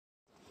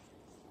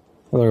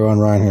Hello everyone,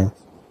 Ryan here.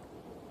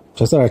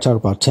 So I thought I'd talk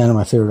about 10 of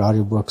my favorite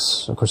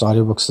audiobooks. Of course,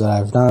 audiobooks that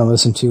I've not only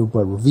listened to,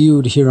 but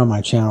reviewed here on my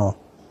channel.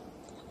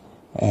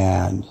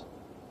 And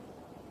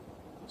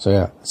so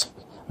yeah,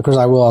 of course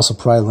I will also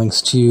provide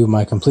links to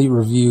my complete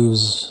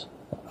reviews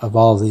of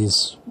all of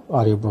these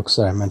audiobooks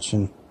that I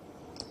mentioned,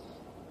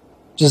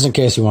 just in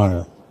case you want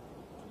to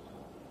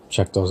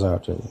check those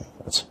out.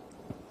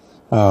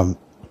 I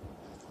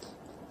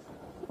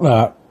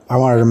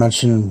wanted to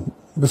mention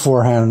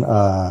beforehand,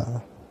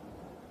 I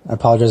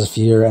apologize if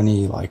you hear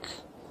any like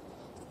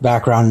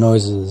background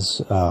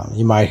noises.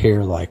 You might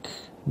hear like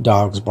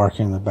dogs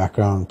barking in the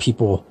background,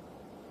 people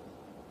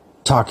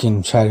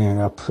talking, chatting it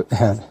up,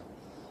 and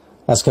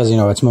that's because, you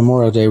know, it's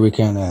Memorial Day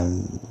weekend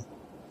and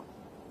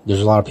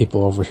there's a lot of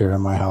people over here in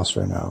my house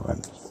right now,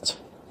 and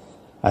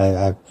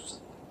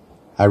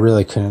I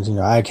really couldn't, you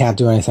know, I can't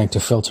do anything to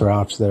filter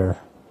out the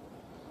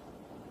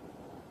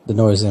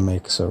noise they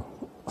make. So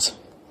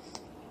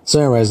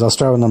anyways, I'll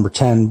start with number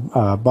 10,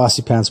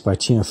 Bossypants by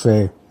Tina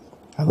Fey.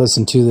 I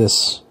listened to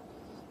this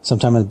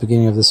sometime at the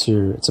beginning of this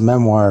year. It's a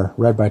memoir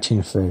read by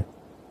Tina Fey.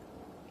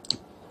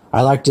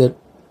 I liked it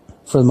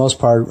for the most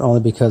part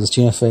only because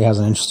Tina Fey has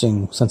an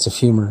interesting sense of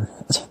humor.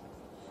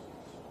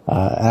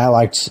 And I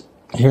liked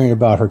hearing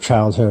about her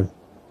childhood.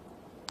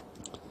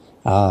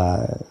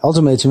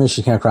 Ultimately, to me,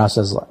 she came across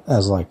as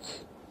like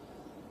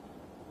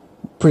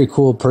a pretty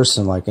cool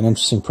person, like an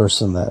interesting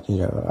person that, you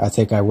know, I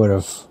think I would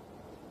have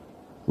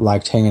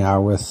liked hanging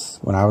out with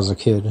when I was a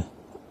kid.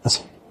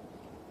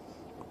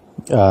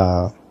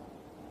 Number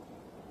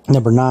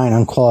 9,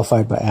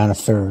 Unqualified by Anna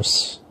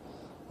Faris.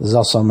 This is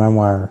also a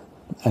memoir,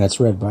 and it's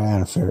read by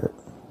Anna Faris,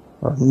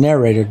 or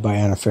narrated by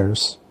Anna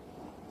Faris.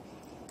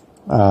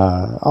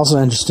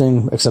 Also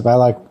interesting, except I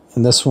like,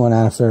 in this one,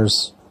 Anna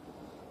Faris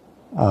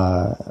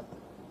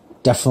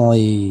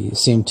definitely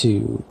seemed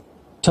to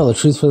tell the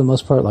truth for the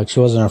most part. Like, she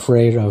wasn't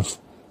afraid of,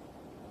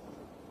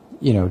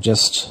 you know,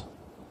 just,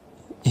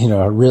 you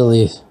know,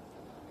 really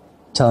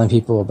telling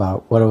people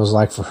about what it was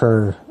like for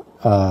her,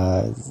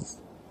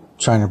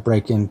 trying to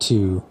break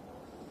into,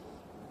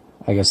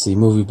 I guess, the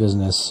movie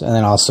business. And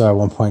then also at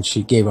one point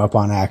she gave up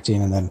on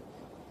acting and then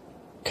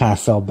kind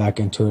of fell back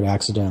into it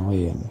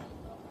accidentally. And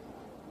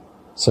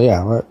so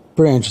yeah,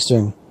 pretty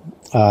interesting.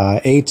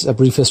 8, A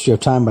Brief History of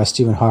Time by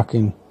Stephen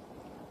Hawking.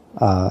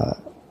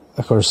 Of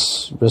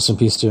course, rest in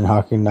peace, Stephen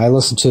Hawking. I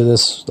listened to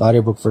this, the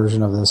audiobook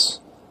version of this,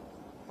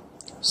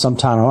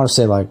 sometime, I want to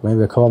say like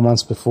maybe a couple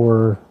months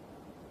before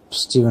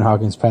Stephen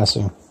Hawking's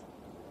passing.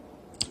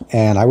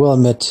 And I will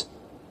admit,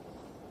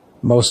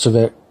 most of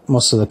the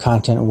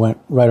content went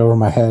right over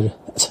my head.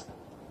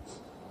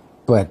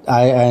 But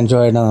I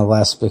enjoy it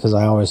nonetheless, because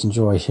I always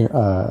enjoy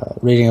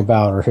reading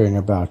about or hearing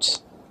about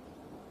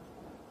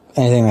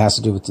anything that has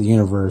to do with the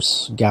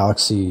universe,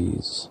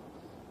 galaxies,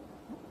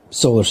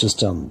 solar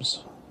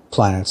systems,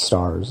 planets,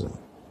 stars, and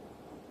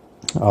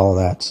all of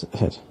that.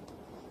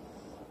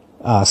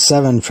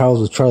 7,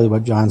 Travels with Charley by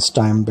John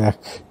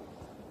Steinbeck.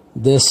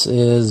 This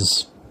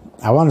is,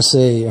 I want to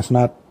say, if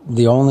not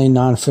the only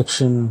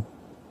nonfiction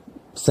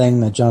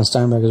thing that John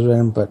Steinbeck has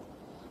written, but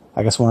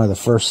I guess one of the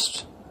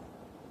first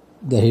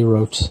that he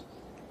wrote.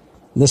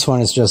 This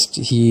one is just,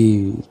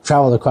 he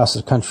traveled across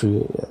the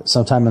country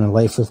sometime in the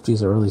late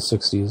 50s or early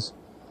 60s,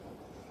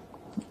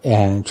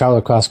 and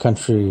traveled across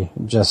country,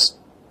 just,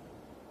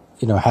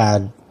 you know,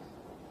 had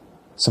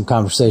some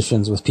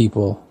conversations with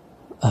people,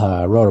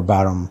 wrote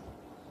about them.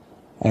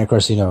 And of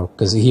course, you know,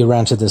 because he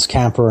rented this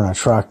camper and a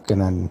truck,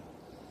 and then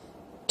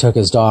took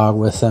his dog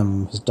with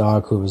him, his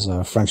dog who was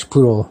a French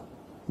poodle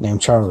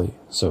named Charley.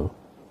 So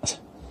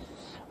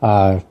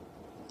this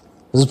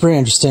is pretty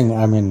interesting.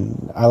 I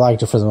mean, I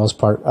liked it for the most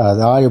part.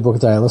 The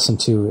audiobook that I listened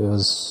to, I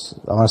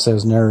want to say it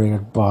was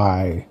narrated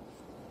by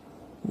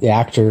the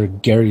actor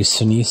Gary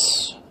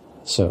Sinise.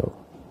 So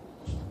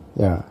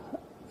yeah,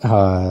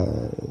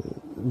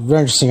 very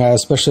interesting. I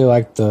especially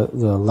liked the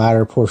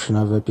latter portion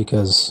of it,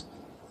 because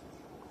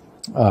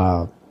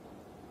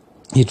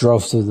he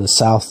drove through the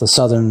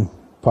southern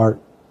part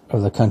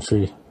of the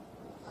country,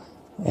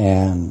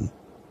 and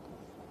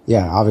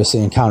yeah,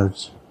 obviously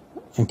encountered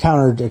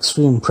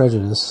extreme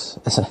prejudice.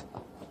 So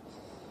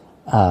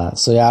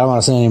yeah, I don't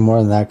want to say any more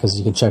than that, because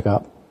you can check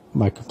out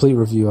my complete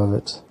review of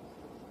it.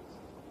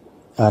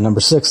 Number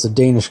 6, The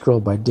Danish Girl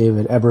by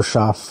David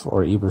Ebershoff,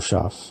 or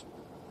Ebershoff.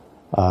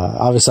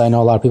 Obviously, I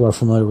know a lot of people are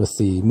familiar with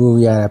the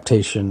movie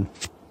adaptation.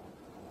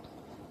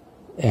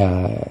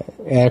 And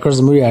of course,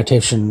 the movie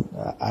adaptation,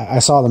 I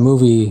saw the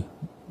movie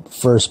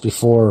first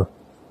before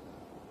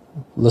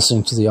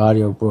listening to the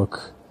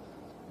audiobook.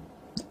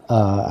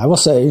 I will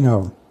say, you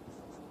know,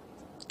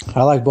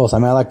 I like both. I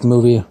mean, I like the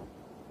movie,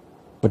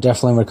 but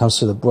definitely when it comes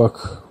to the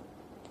book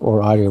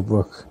or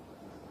audiobook,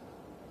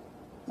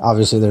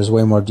 obviously there's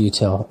way more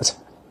detail.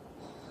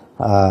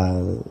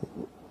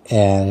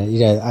 And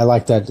yeah, I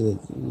like that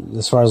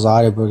as far as the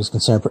audiobook is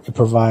concerned, it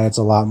provides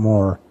a lot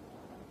more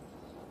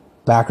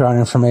background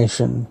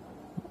information,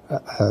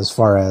 as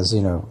far as,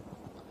 you know,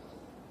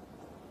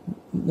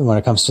 when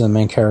it comes to the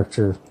main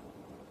character.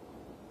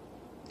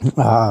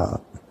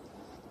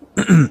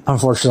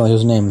 unfortunately,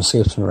 whose name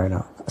escapes me right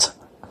now.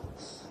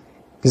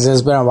 Because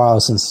it's been a while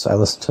since I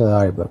listened to the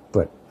audiobook.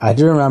 But I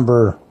do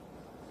remember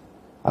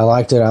I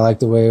liked it. I liked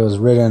the way it was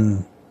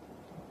written.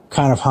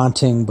 Kind of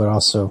haunting, but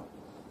also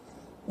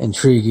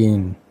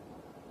intriguing.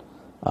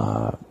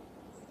 And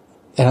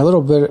a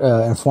little bit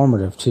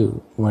informative,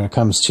 too, when it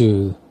comes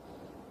to,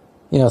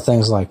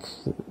 things like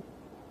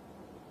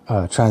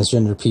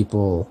transgender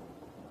people,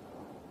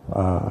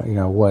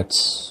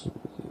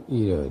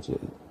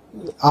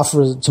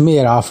 offers, to me,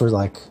 it offers,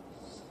 like,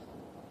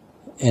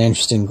 an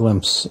interesting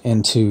glimpse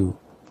into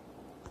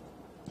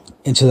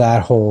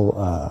that whole,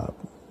 I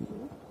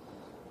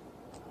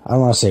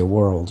don't want to say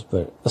world,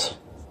 but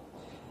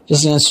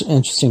just an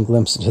interesting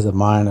glimpse into the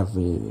mind of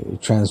a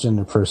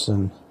transgender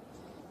person.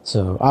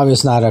 So,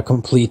 obviously not a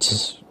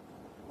complete,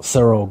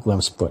 thorough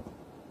glimpse, but,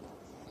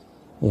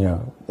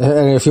 and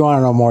if you want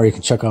to know more, you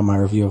can check out my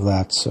review of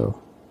that. So,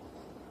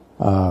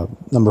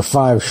 number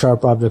 5,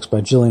 Sharp Objects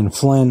by Gillian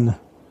Flynn.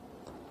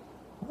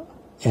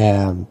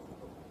 And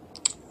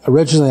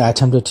originally I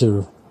attempted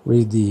to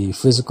read the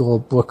physical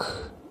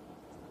book,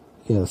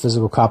 the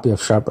physical copy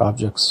of Sharp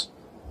Objects.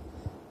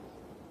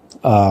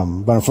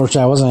 But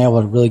unfortunately I wasn't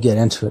able to really get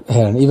into it.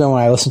 And even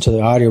when I listened to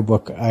the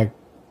audiobook, I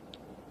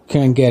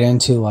couldn't get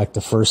into like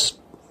the first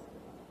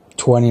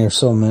 20 or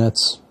so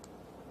minutes.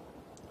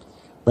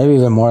 Maybe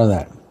even more than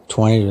that,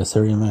 20 to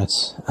 30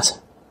 minutes.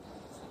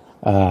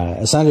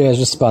 Essentially, it's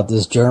just about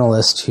this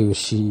journalist who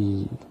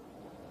she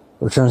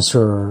returns to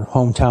her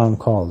hometown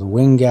called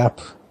Wing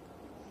Gap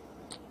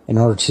in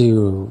order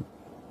to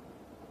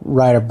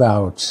write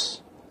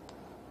about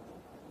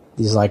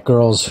these like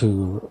girls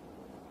who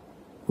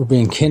were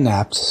being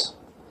kidnapped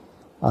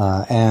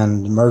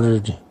and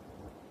murdered,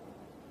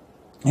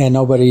 and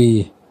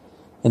nobody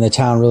in the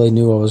town really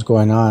knew what was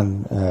going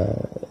on,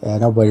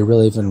 and nobody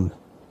really even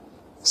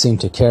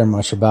seemed to care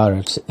much about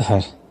it.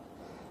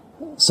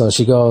 So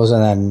she goes,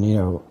 and then,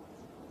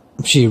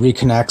 she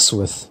reconnects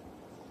with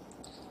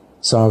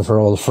some of her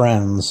old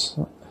friends,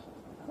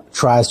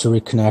 tries to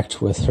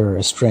reconnect with her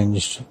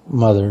estranged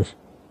mother.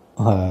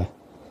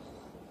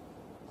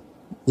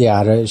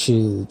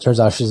 She turns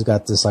out she's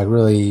got this, like,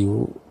 really,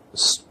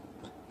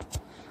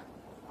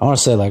 I want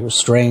to say, like,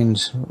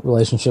 strained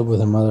relationship with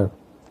her mother.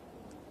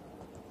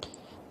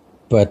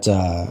 But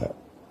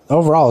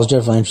overall, it was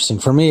definitely interesting.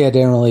 For me, it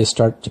didn't really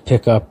start to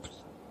pick up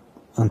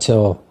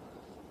until,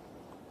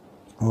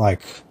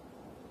 like,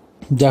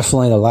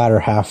 definitely the latter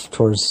half,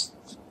 towards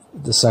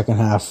the second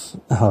half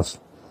of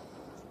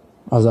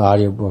the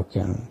audiobook.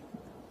 And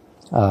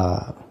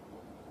but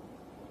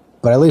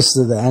at least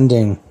the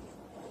ending,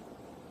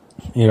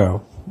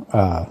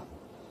 I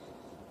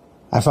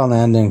found the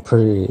ending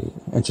pretty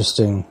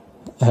interesting.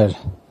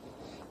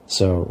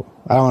 So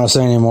I don't want to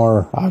say any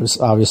more.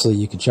 Obviously,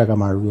 you can check out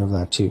my review of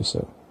that too.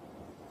 So,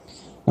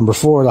 number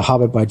 4, The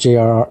Hobbit by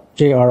J.R.R.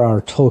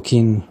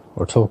 Tolkien,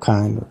 or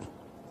Tolkien, or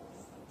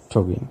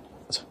Tolkien.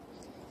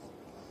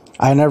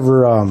 I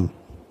never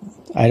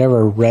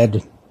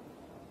read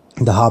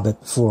The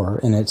Hobbit before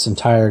in its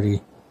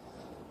entirety.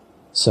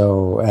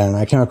 So, and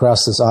I came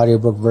across this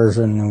audiobook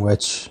version in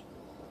which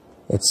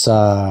it's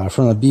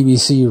from the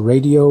BBC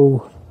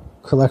radio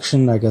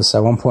collection. I guess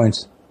at one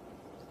point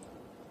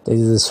they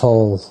did this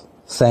whole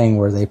thing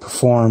where they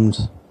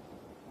performed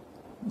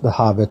The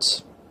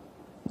Hobbit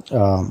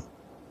over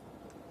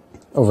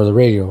the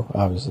radio.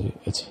 Obviously,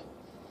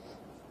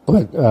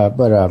 but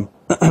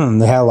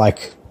they had,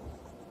 like,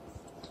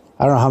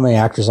 I don't know how many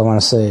actors. I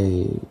want to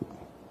say,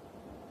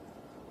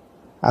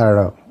 I don't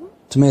know.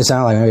 To me, it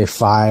sounded like maybe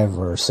 5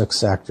 or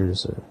 6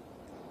 actors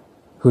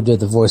who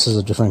did the voices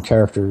of different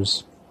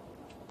characters,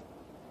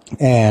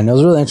 and it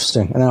was really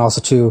interesting. And then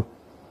also too,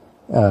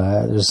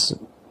 there's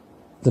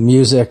the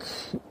music.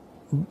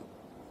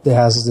 It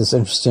has this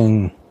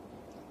interesting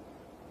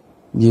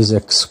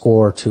music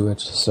score to it.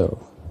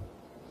 So,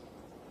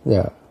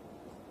 yeah,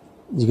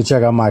 you can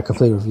check out my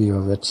complete review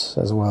of it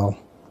as well.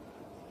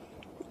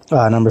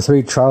 Number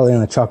 3, Charley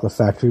and the Chocolate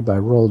Factory by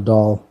Roald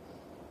Dahl.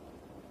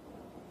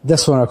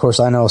 This one, of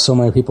course, I know so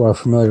many people are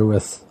familiar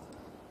with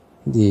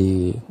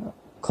the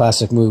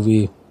classic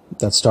movie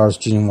that stars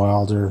Gene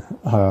Wilder.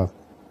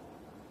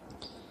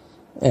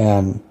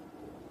 And,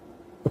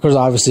 of course,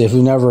 obviously, if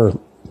you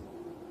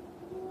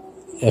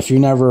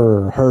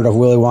never heard of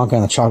Willy Wonka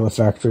and the Chocolate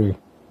Factory,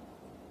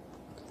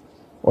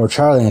 or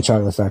Charley and the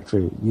Chocolate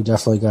Factory, you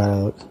definitely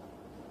gotta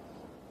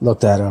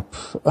look that up.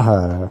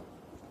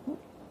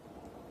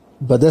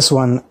 But this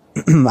one,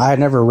 I had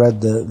never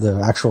read the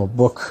actual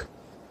book.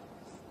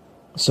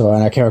 So,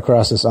 and I came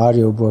across this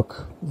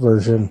audiobook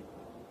version,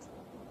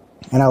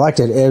 and I liked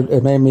it.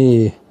 It made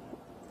me,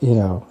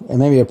 it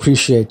made me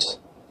appreciate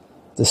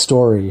the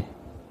story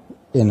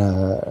in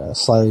a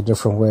slightly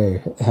different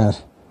way.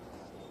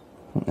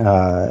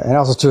 And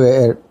also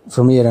too,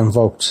 for me, it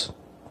invoked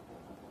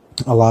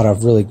a lot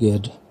of really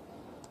good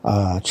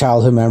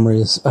childhood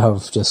memories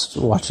of just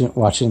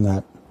watching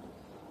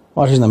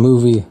the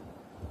movie,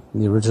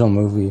 the original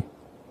movie.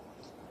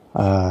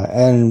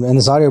 And in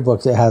this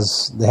audiobook, they have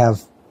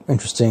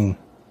interesting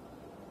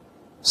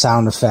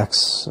sound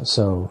effects.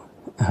 So,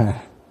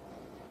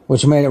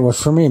 which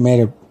for me made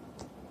it,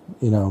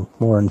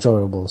 more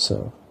enjoyable.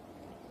 So,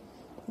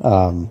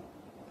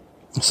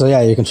 so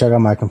yeah, you can check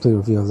out my complete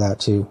review of that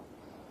too.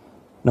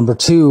 Number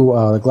 2,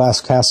 The Glass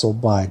Castle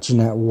by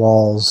Jeannette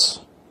Walls.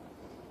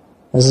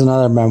 This is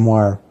another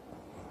memoir.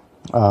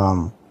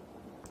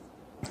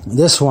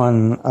 This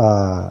one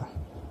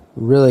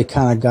really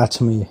kind of got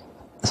to me.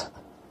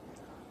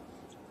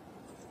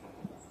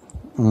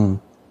 In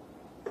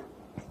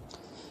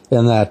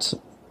that,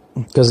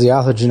 because the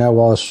author Jeannette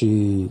Walls,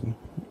 she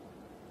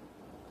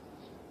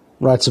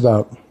wrote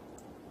about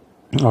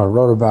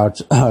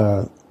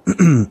her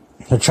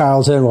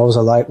childhood,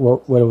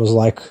 what it was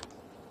like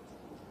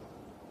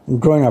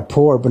growing up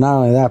poor, but not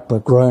only that,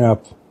 but growing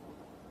up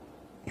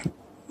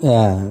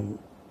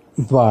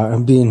by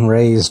being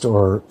raised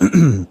or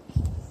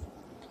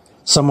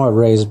somewhat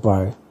raised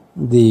by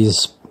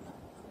these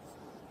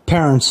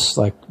parents,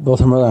 like both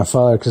her mother and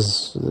father,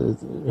 because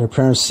her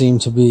parents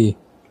seemed to be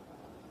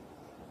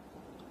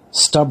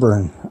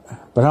stubborn,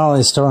 but not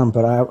only stubborn,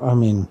 but I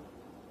mean,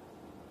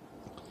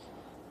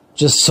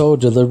 just so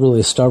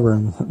deliberately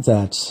stubborn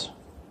that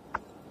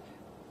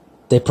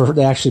they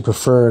actually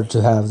preferred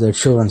to have their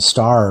children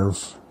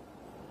starve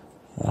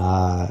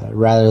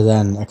rather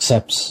than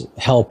accept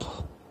help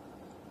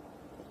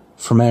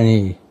from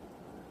any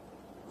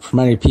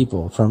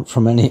people,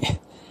 from any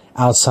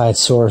outside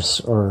source,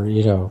 or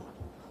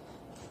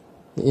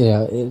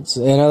it's,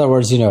 in other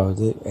words,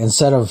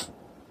 instead of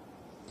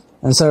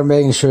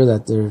making sure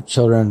that their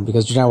children,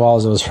 because Jeannette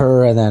Walls, it was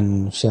her, and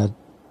then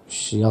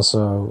she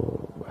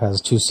also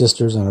has 2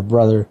 sisters and a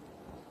brother.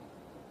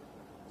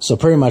 So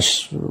pretty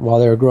much while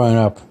they were growing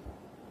up,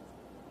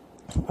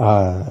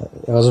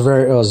 it was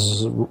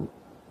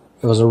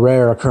a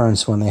rare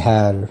occurrence when they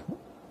had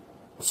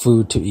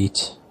food to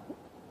eat,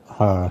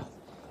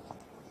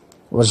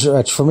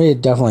 which for me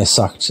it definitely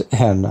sucked.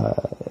 And the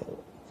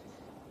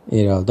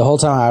whole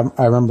time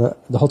I remember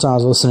the whole time I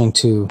was listening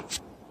to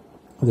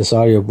this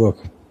audiobook,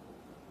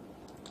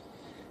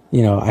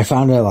 I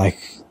found it like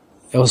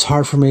it was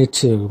hard for me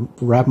to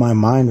wrap my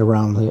mind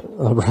around it.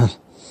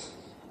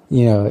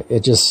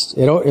 It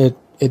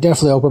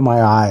definitely opened my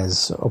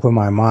eyes, opened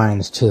my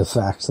mind to the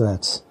fact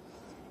that,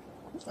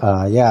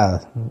 I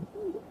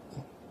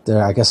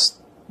guess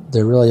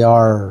there really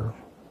are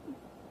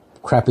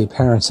crappy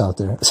parents out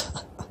there.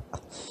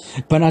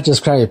 But not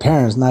just crappy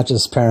parents, not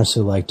just parents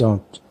who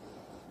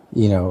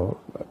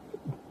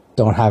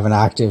don't have an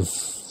active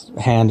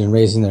hand in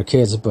raising their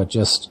kids, but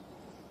just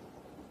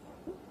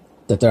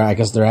that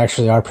there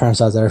actually are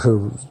parents out there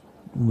who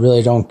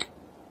really don't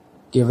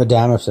give a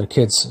damn if their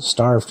kids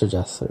starve to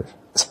death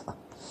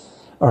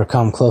or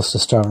come close to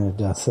starving to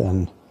death.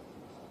 And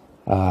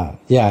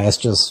it's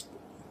just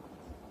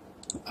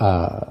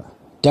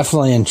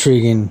definitely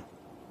intriguing.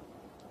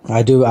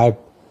 I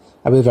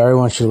believe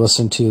everyone should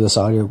listen to this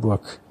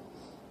audiobook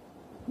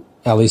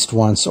at least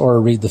once,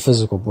 or read the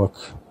physical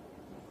book,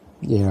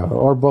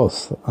 or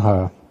both.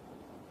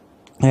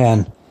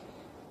 And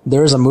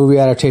there is a movie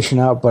adaptation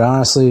out, but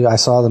honestly, I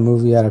saw the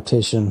movie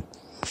adaptation,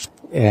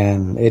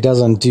 and it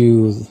doesn't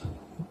do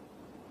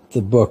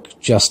the book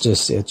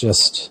justice. It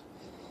just,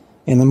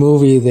 in the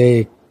movie,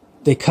 they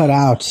cut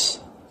out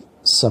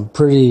some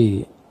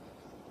pretty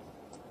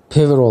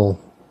pivotal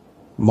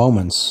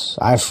moments,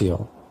 I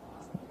feel.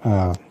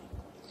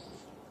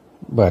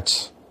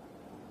 But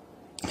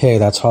hey,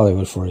 that's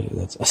Hollywood for you.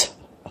 That's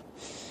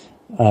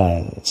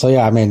so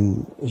yeah, I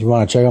mean, if you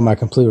want to check out my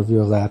complete review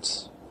of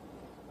that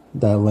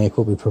link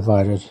will be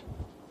provided.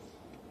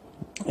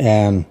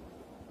 And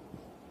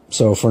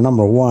so for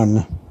number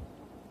 1,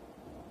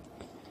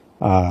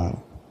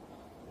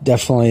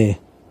 definitely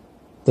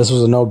this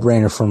was a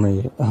no-brainer for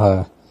me.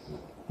 I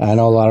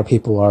know a lot of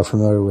people are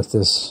familiar with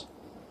this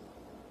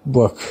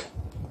book,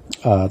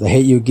 The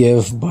Hate You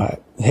Give by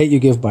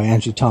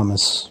Angie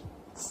Thomas.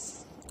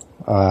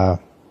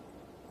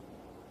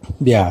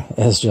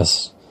 It's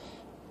just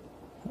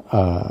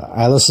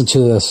I listened to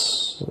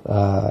this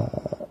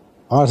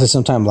honestly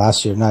sometime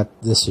last year, not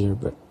this year,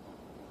 but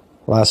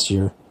last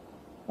year.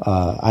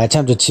 I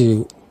attempted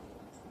to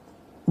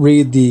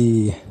read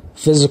the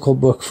physical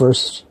book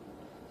first,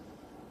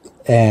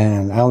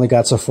 and I only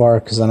got so far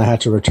because then I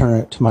had to return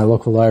it to my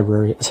local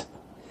library.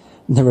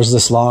 There was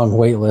this long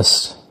wait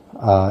list,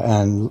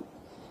 and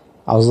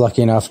I was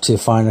lucky enough to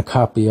find a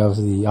copy of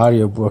the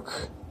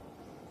audiobook,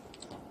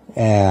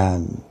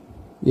 and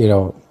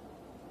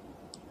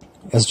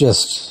it's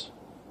just,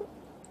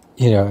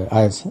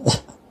 I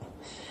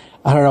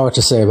don't know what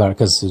to say about it,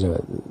 because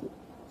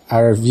I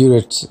reviewed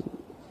it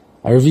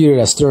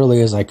as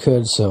thoroughly as I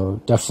could.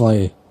 So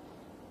definitely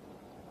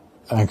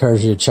I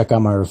encourage you to check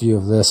out my review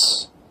of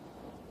this.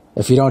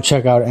 If you don't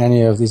check out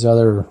any of these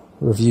other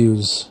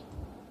reviews,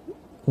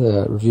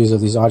 the reviews of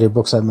these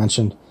audiobooks I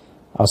mentioned,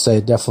 I'll say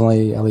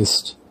definitely, at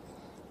least,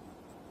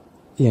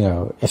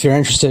 if you're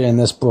interested in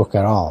this book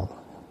at all,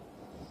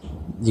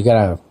 you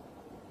gotta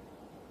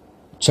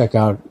check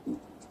out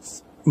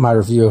my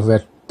review of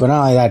it. But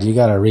not only that, you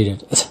gotta read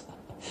it.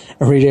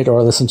 Read it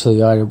or listen to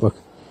the audiobook.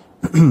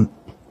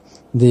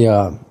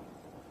 the,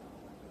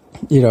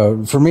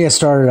 for me, it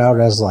started out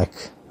as like,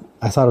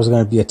 I thought it was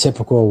going to be a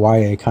typical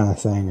YA kind of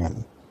thing,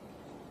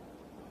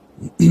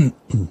 and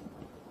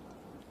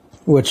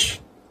which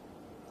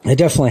it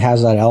definitely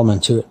has that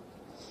element to it,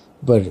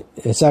 but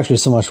it's actually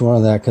so much more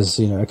than that, because,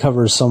 it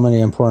covers so many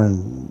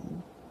important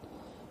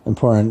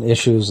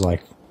issues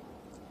like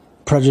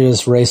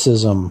prejudice,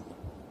 racism,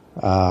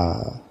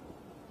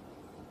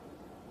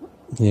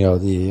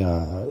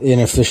 the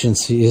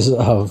inefficiencies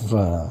of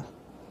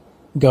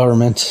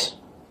government,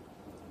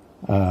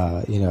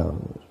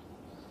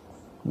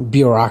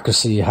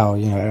 bureaucracy, how,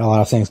 a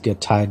lot of things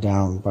get tied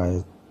down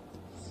by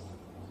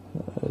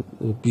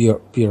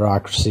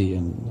bureaucracy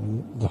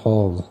and the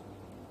whole,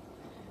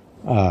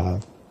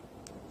 and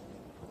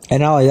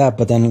not only that,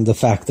 but then the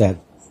fact that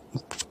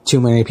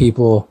too many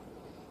people,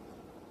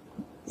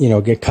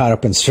 get caught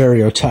up in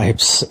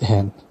stereotypes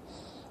and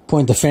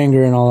point the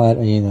finger and all that,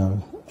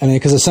 and,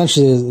 because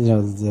essentially,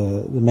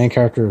 the main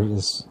character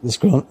is this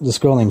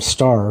girl named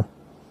Star.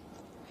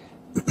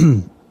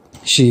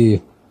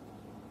 She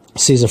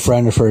sees a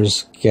friend of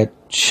hers get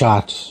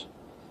shot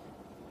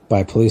by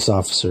a police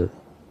officer.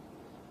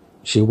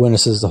 She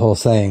witnesses the whole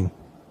thing.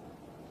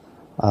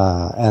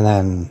 And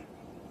then,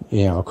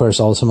 of course,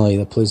 ultimately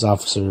the police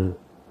officer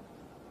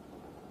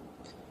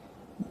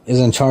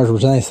isn't charged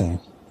with anything.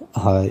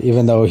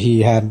 Even though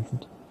he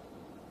had,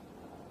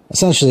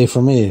 essentially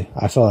for me,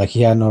 I felt like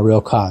he had no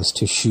real cause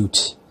to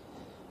shoot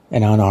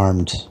an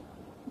unarmed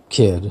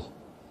kid.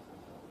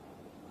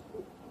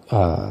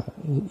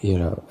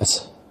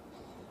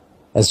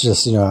 It's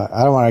just,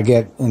 I don't want to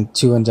get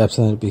too in-depth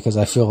in it because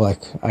I feel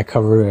like I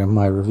covered it in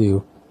my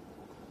review.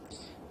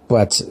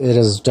 But it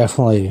is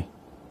definitely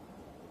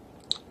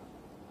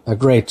a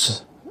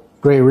great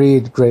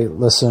read, great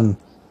listen.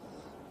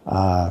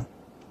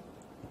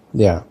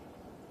 Yeah.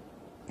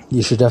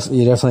 You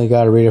definitely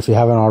got to read it if you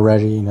haven't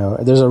already.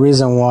 There's a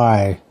reason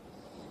why,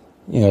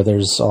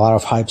 there's a lot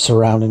of hype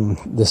surrounding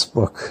this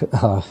book.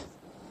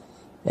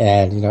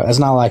 And, it's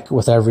not like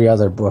with every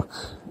other book.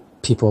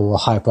 People will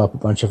hype up a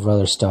bunch of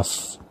other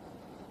stuff,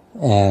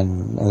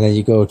 and then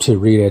you go to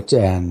read it,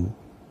 and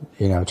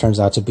it turns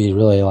out to be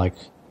really like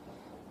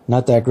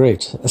not that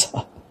great.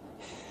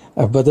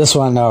 But this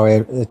one, no,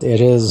 it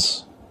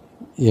is,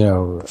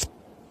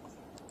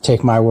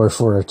 take my word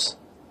for it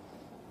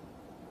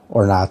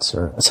or not,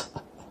 or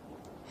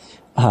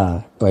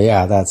but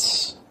yeah,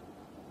 that's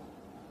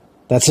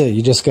it.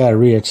 You just gotta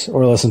read it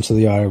or listen to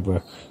the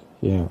audiobook.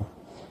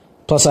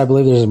 Plus, I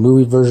believe there's a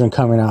movie version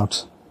coming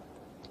out.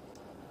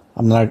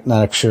 I'm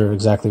not sure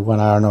exactly when.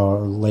 I don't know,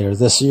 later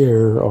this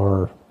year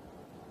or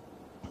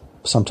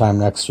sometime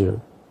next year.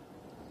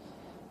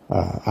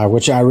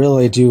 Which I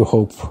really do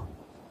hope.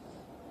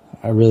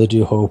 I really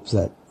do hope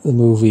that the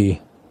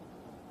movie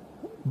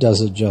does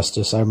it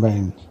justice. I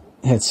mean,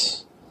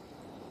 it'd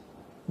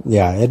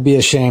be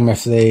a shame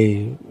if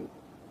they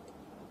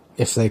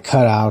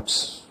cut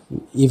out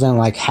even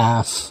like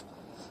half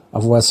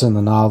of what's in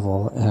the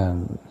novel,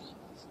 and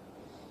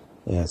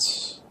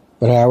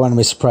but I wouldn't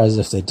be surprised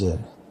if they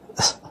did.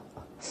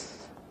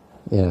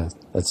 Yeah,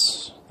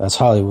 that's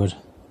Hollywood.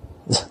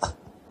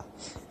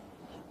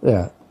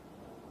 Yeah.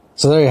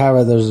 So there you have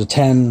it. There's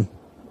 10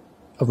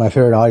 of my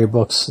favorite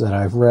audiobooks that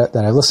I've read,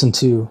 that I've listened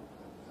to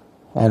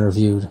and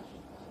reviewed.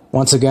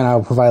 Once again,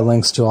 I'll provide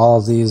links to all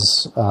of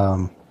these.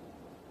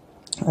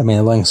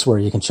 Links where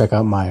you can check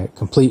out my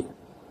complete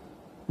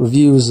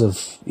reviews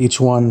of each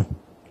one.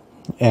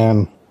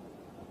 And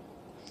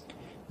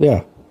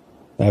yeah,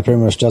 that pretty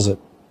much does it.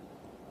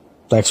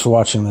 Thanks for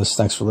watching this.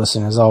 Thanks for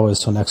listening. As always,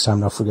 till next time,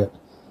 don't forget,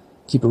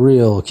 keep it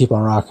real, keep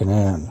on rocking,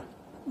 and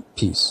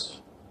peace.